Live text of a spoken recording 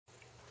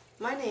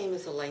My name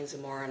is Elaine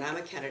Zamora and I'm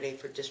a candidate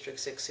for District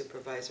 6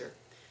 Supervisor.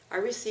 I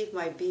received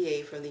my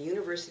BA from the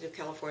University of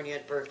California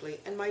at Berkeley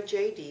and my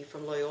JD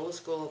from Loyola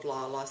School of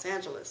Law, Los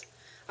Angeles.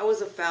 I was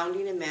a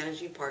founding and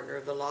managing partner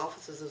of the law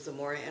offices of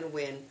Zamora and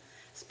Wynn,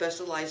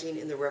 specializing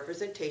in the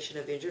representation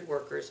of injured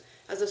workers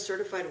as a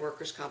certified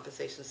workers'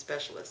 compensation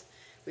specialist,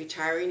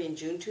 retiring in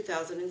June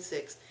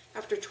 2006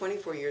 after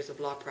 24 years of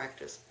law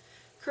practice.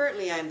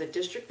 Currently, I am the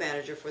district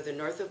manager for the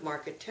North of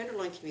Market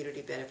Tenderloin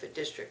Community Benefit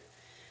District.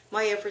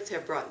 My efforts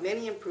have brought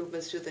many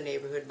improvements to the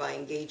neighborhood by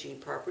engaging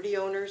property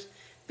owners,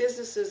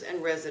 businesses,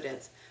 and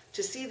residents.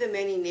 To see the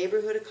many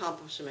neighborhood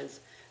accomplishments,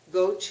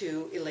 go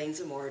to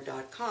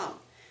ElaineZamora.com.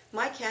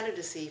 My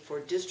candidacy for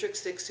District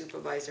 6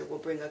 Supervisor will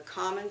bring a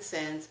common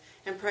sense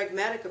and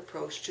pragmatic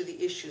approach to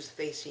the issues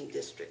facing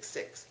District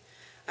 6.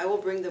 I will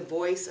bring the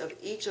voice of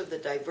each of the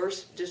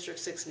diverse District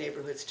 6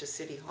 neighborhoods to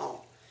City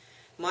Hall.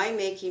 My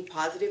making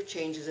positive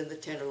changes in the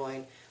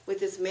Tenderloin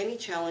with its many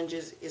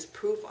challenges is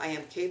proof I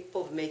am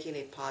capable of making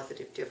a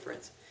positive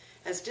difference.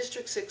 As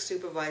District 6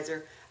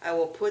 Supervisor, I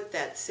will put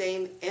that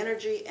same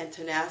energy and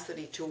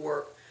tenacity to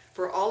work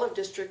for all of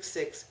District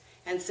 6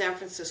 and San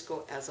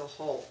Francisco as a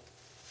whole.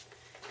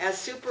 As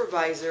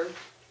Supervisor,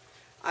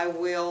 I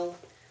will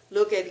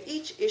look at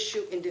each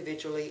issue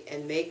individually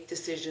and make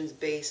decisions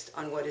based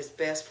on what is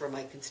best for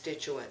my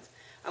constituents.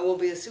 I will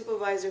be a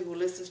supervisor who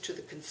listens to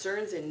the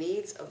concerns and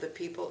needs of the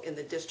people in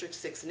the District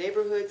 6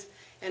 neighborhoods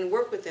and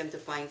work with them to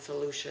find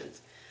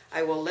solutions.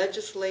 I will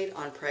legislate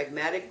on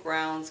pragmatic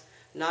grounds,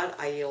 not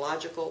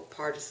ideological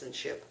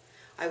partisanship.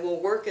 I will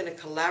work in a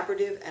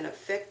collaborative and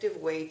effective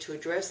way to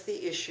address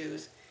the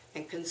issues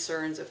and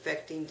concerns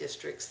affecting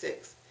District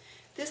 6.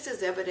 This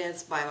is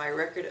evidenced by my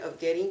record of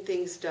getting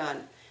things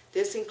done.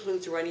 This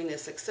includes running a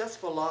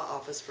successful law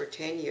office for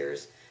 10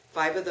 years,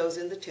 5 of those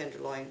in the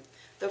Tenderloin,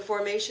 the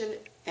formation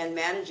and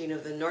managing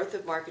of the North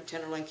of Market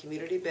Tenderloin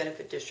Community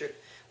Benefit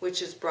District, which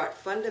has brought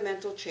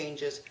fundamental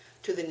changes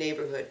to the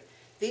neighborhood.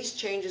 These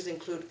changes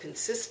include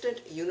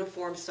consistent,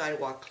 uniform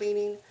sidewalk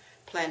cleaning,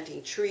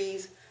 planting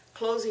trees,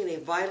 closing a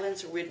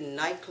violence-ridden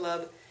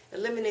nightclub,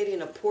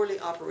 eliminating a poorly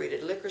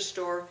operated liquor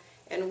store,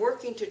 and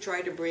working to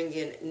try to bring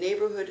in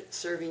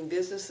neighborhood-serving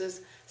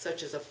businesses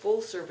such as a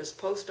full-service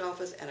post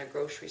office and a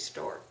grocery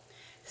store.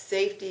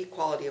 Safety,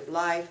 quality of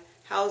life,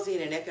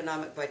 housing, and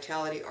economic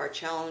vitality are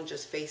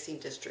challenges facing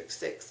District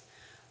 6.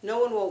 No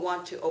one will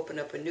want to open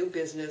up a new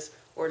business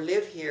or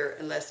live here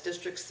unless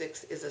District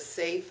 6 is a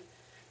safe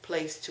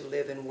place to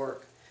live and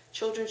work.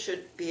 Children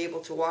should be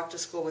able to walk to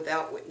school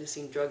without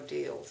witnessing drug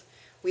deals.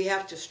 We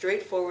have to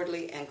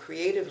straightforwardly and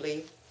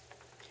creatively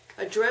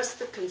address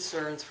the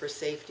concerns for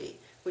safety,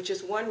 which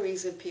is one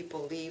reason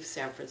people leave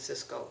San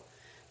Francisco,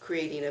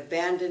 creating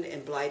abandoned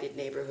and blighted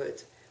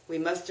neighborhoods. We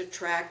must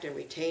attract and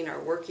retain our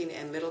working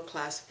and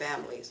middle-class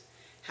families.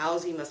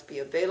 Housing must be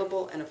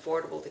available and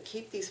affordable to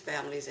keep these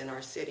families in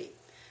our city.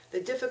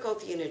 The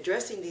difficulty in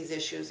addressing these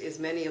issues is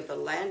many of the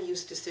land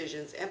use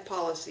decisions and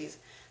policies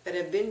that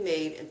have been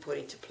made and put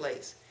into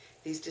place.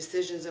 These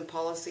decisions and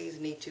policies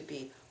need to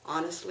be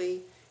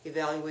honestly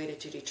evaluated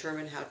to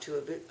determine how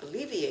to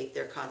alleviate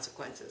their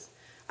consequences.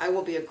 I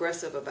will be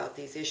aggressive about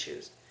these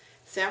issues.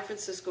 San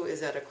Francisco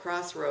is at a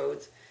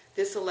crossroads.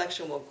 This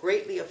election will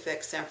greatly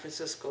affect San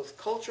Francisco's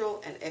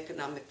cultural and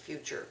economic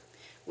future.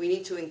 We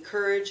need to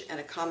encourage and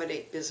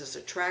accommodate business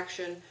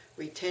attraction,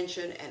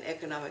 retention, and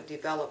economic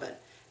development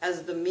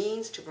as the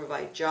means to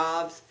provide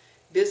jobs,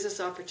 business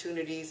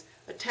opportunities,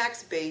 a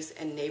tax base,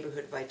 and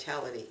neighborhood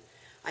vitality.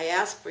 I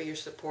ask for your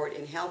support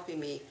in helping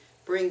me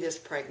bring this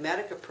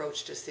pragmatic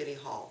approach to City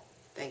Hall.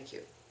 Thank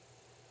you.